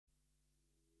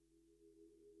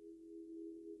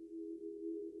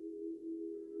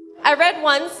I read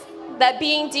once that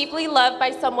being deeply loved by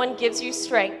someone gives you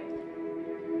strength,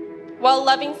 while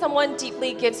loving someone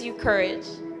deeply gives you courage.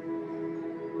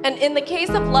 And in the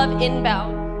case of love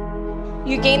inbound,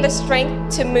 you gain the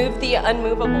strength to move the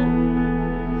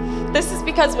unmovable. This is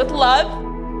because with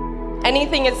love,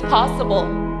 anything is possible.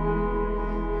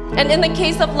 And in the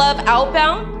case of love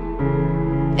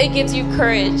outbound, it gives you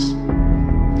courage.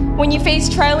 When you face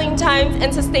trying times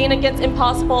and sustain against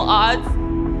impossible odds,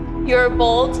 you're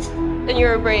bold and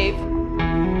you're brave.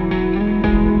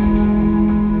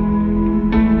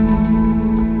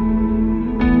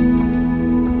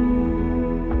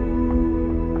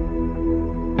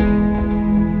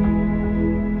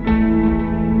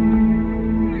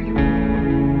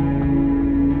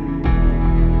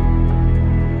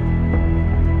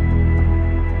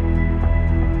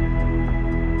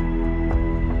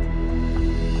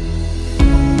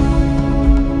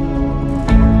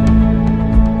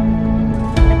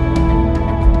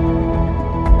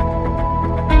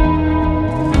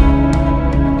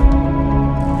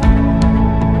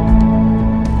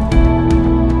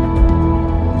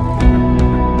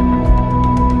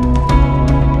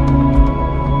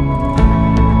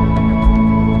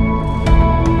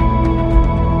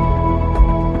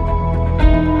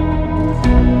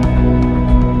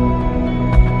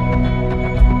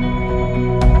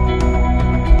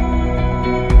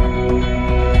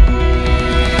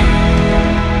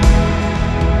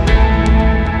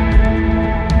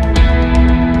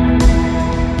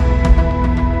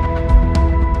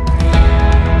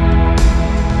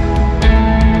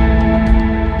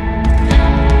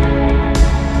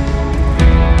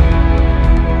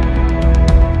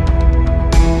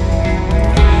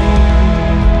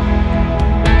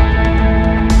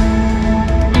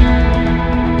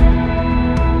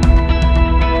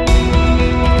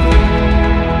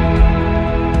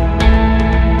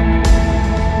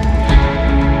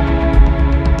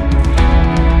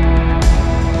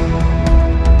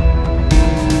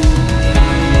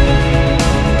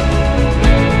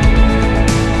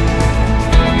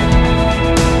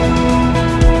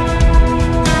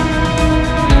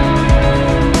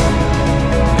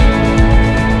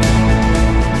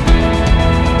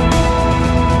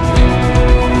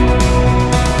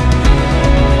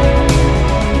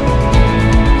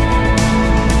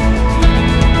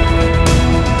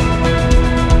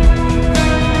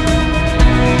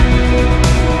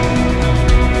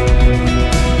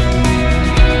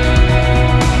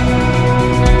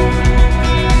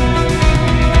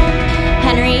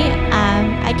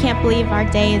 I can't believe our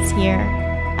day is here.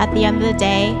 At the end of the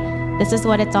day, this is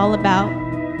what it's all about.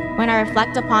 When I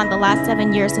reflect upon the last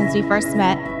 7 years since we first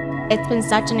met, it's been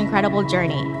such an incredible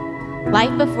journey.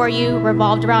 Life before you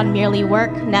revolved around merely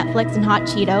work, Netflix, and hot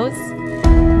Cheetos.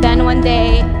 Then one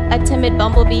day, a timid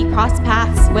bumblebee crossed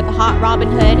paths with a hot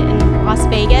Robin Hood in Las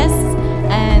Vegas,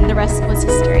 and the rest was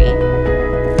history.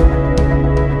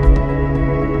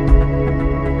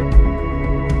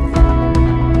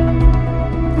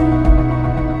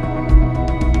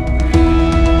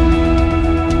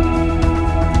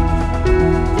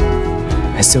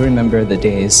 I still remember the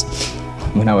days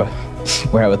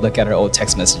where I would look at our old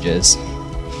text messages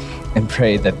and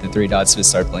pray that the 3 dots would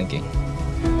start blinking.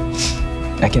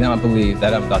 I cannot believe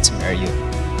that I'm about to marry you.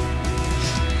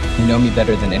 You know me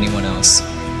better than anyone else.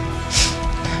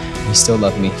 You still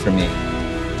love me for me.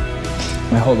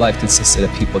 My whole life consisted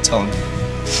of people telling me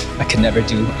I could never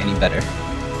do any better.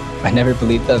 I never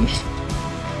believed them.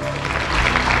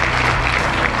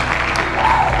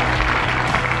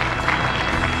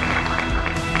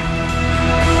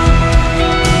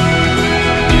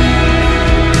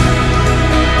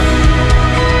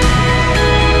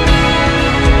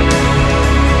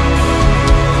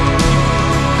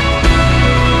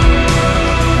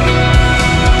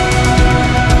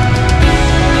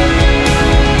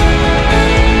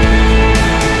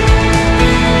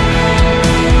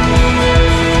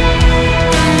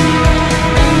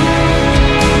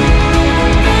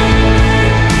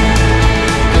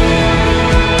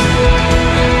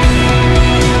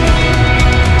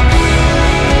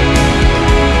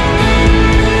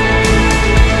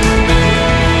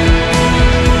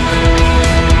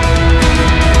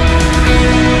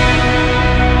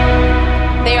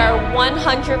 They are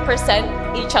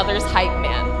 100% each other's hype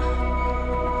man.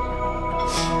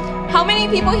 How many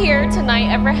people here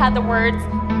tonight ever had the words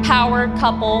power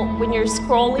couple when you're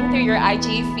scrolling through your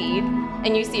IG feed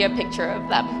and you see a picture of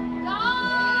them?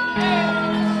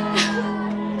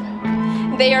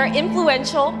 They are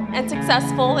influential and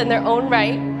successful in their own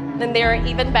right, and they are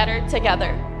even better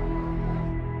together.